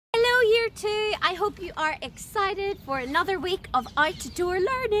too. I hope you are excited for another week of outdoor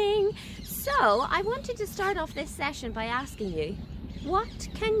learning. So I wanted to start off this session by asking you, what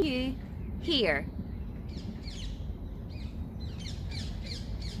can you hear?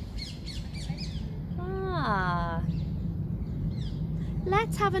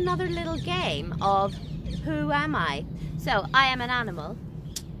 Let's have another little game of who am I? So I am an animal.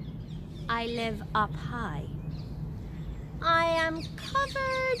 I live up high. I am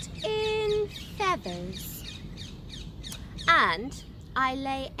covered in feathers. And I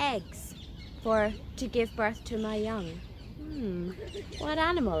lay eggs to give birth to my young. What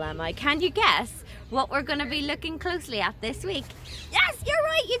animal am I? Can you guess what we're going to be looking closely at this week? Yes, you're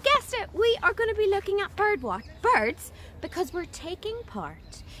right, you guessed it. We are going to be looking at birds because we're taking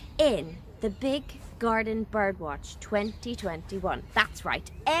part in the Big Garden Birdwatch 2021. That's right.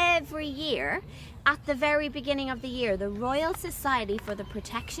 Every year, at the very beginning of the year, the Royal Society for the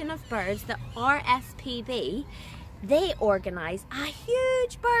Protection of Birds, the RSPB, they organise a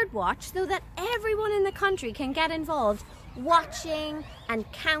huge bird watch so that everyone in the country can get involved watching and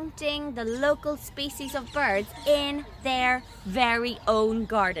counting the local species of birds in their very own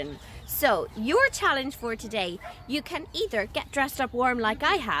garden. So your challenge for today, you can either get dressed up warm like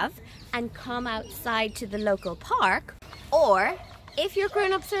I have and come outside to the local park, or if your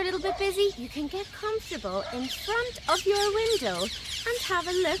grown-ups are a little bit busy, you can get comfortable in front of your window and have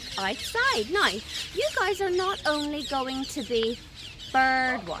a look outside. Now, you guys are not only going to be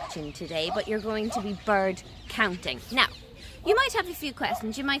bird watching today, but you're going to be bird counting. Now, you might have a few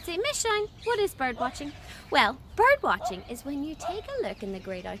questions. You might say, Miss Shine, what is bird watching? Well, bird watching is when you take a look in the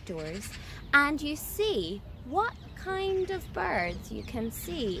great outdoors and you see what kind of birds you can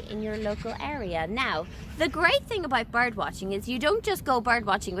see in your local area. Now, the great thing about bird watching is you don't just go bird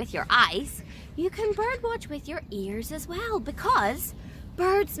watching with your eyes, you can bird watch with your ears as well, because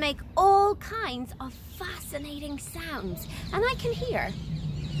birds make all kinds of fascinating sounds. And I can hear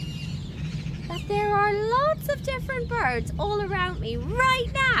that there are lots of different birds all around me right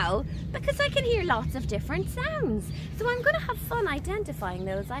now because I can hear lots of different sounds. So I'm going to have fun identifying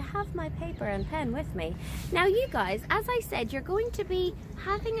those. I have my paper and pen with me. Now you guys, as I said, you're going to be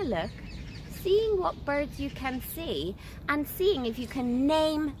having a look, seeing what birds you can see and seeing if you can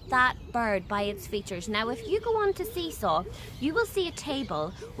name that bird by its features. Now if you go on to Seesaw, you will see a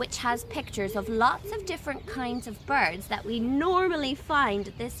table which has pictures of lots of different kinds of birds that we normally find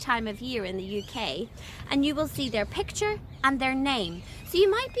at this time of year in the UK, and you will see their picture and their name. So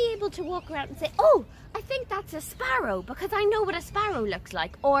you might be able to walk around and say, oh, I think that's a sparrow because I know what a sparrow looks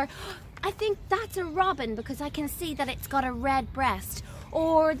like, or I think that's a robin because I can see that it's got a red breast,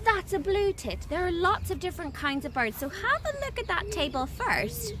 or that's a blue tit. There are lots of different kinds of birds. So have a look at that table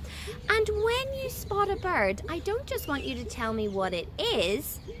first. And when you spot a bird, I don't just want you to tell me what it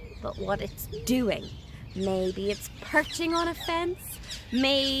is, but what it's doing. Maybe it's perching on a fence.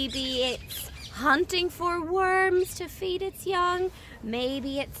 Maybe it's hunting for worms to feed its young.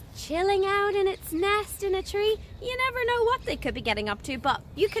 Maybe it's chilling out in its nest in a tree. You never know what they could be getting up to, but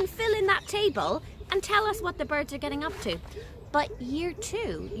you can fill in that table and tell us what the birds are getting up to. But year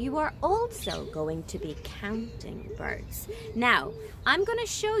 2, you are also going to be counting birds. Now, I'm going to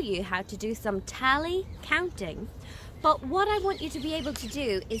show you how to do some tally counting, but what I want you to be able to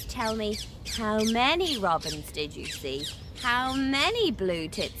do is tell me, how many robins did you see? How many blue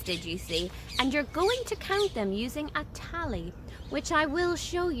tits did you see? And you're going to count them using a tally, which I will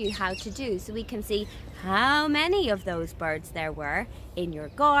show you how to do so we can see how many of those birds there were in your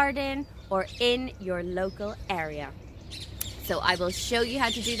garden or in your local area. So I will show you how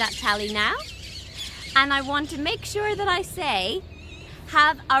to do that tally now. And I want to make sure that I say,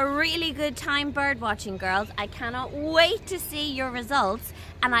 have a really good time bird watching, girls. I cannot wait to see your results,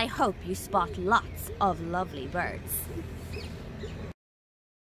 and I hope you spot lots of lovely birds.